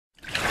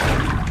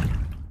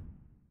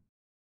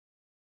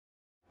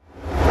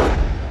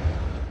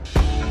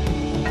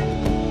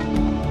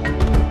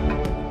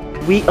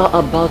We are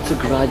about to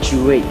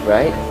graduate,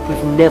 right?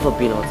 We've never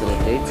been out on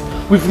a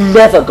date. We've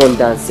never gone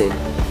dancing.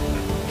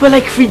 We're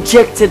like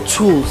rejected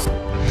tools.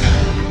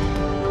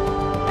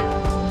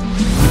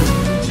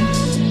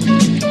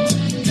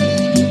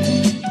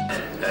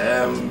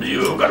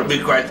 You gotta be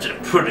quite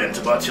prudent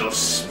about your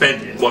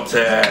spending. But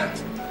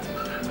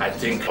I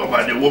think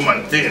about the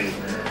woman thing,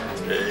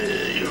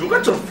 you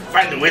got to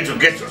find a way to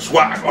get your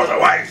swag.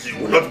 Otherwise, you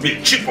will not be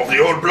cheap of the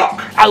old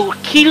block. I will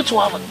kill to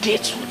have a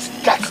date with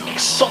that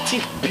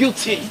exotic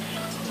beauty.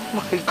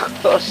 Oh my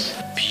gosh.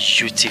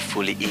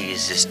 Beautifully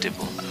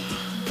irresistible.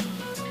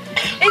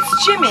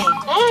 It's Jimmy.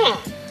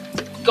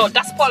 God,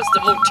 that spoils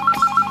the mood.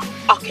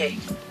 Okay,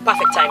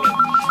 perfect timing.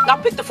 Now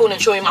pick the phone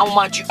and show him how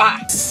mad you are.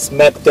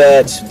 Smack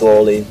that,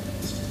 darling.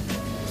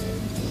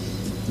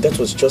 That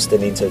was just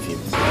an interview.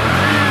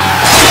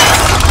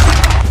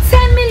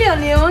 10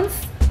 million leons.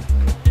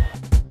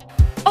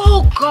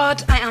 Oh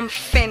God, I am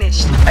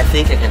finished. I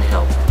think I can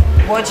help.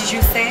 What did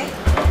you say?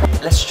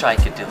 Let's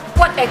strike a deal.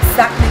 What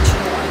exactly do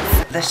you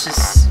want? Let's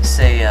just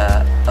say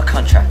a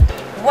contract.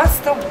 What's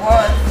the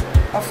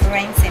worth of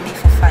renting me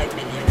for 5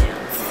 million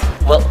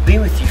leons? Well,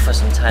 being with you for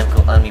some time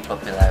could earn me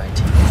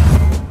popularity.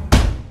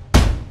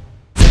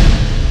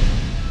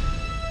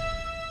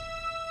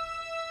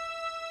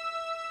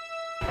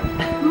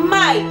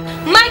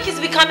 Mike is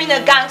becoming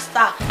a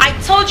gangster. I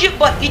told you,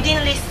 but you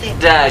didn't listen.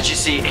 Dad, you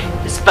see,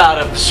 it's part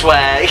of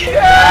swag.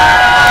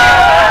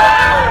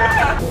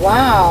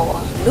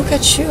 Wow, look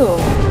at you.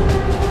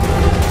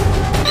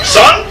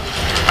 Son,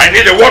 I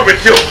need a word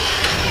with you.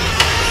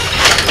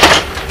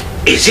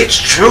 Is it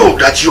true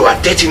that you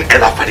are dating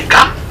Ella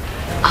Fadika?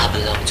 I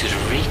belong to the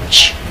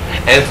rich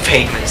and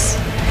famous.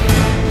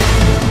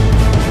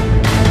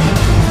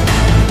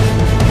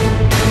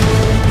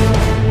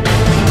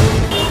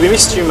 We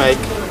missed you, Mike.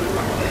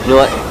 You know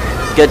what?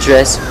 Get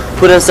dressed,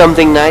 put on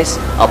something nice,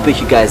 I'll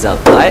pick you guys up,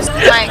 right?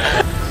 Mike.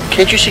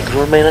 Can't you see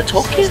grown men are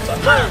talking?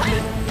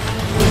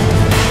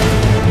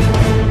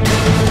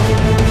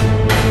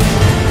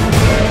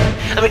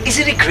 I mean,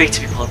 isn't it great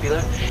to be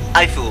popular?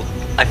 I feel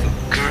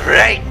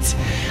great.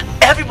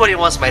 Everybody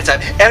wants my time.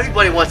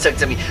 Everybody wants to talk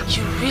to me.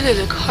 You really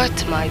look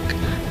hot, Mike.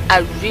 I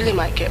really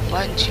might get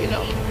bunched, you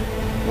know.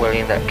 Well,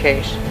 in that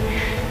case,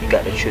 you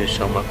gotta choose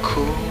someone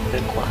cool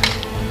and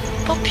quiet.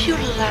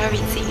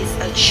 Popularity is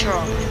a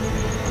charm,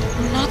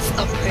 not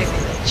a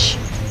privilege.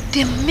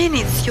 The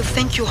minute you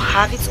think you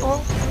have it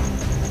all,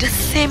 the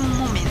same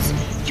moment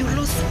you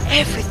lose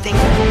everything.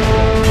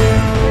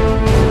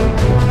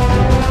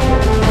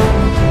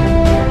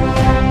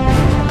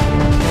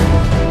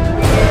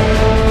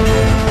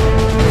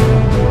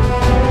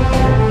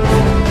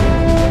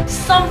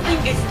 Something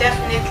is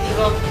definitely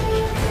wrong.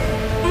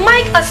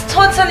 Mike has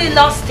totally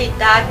lost it,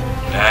 Dad.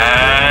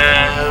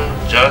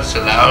 Just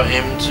allow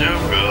him to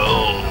roll.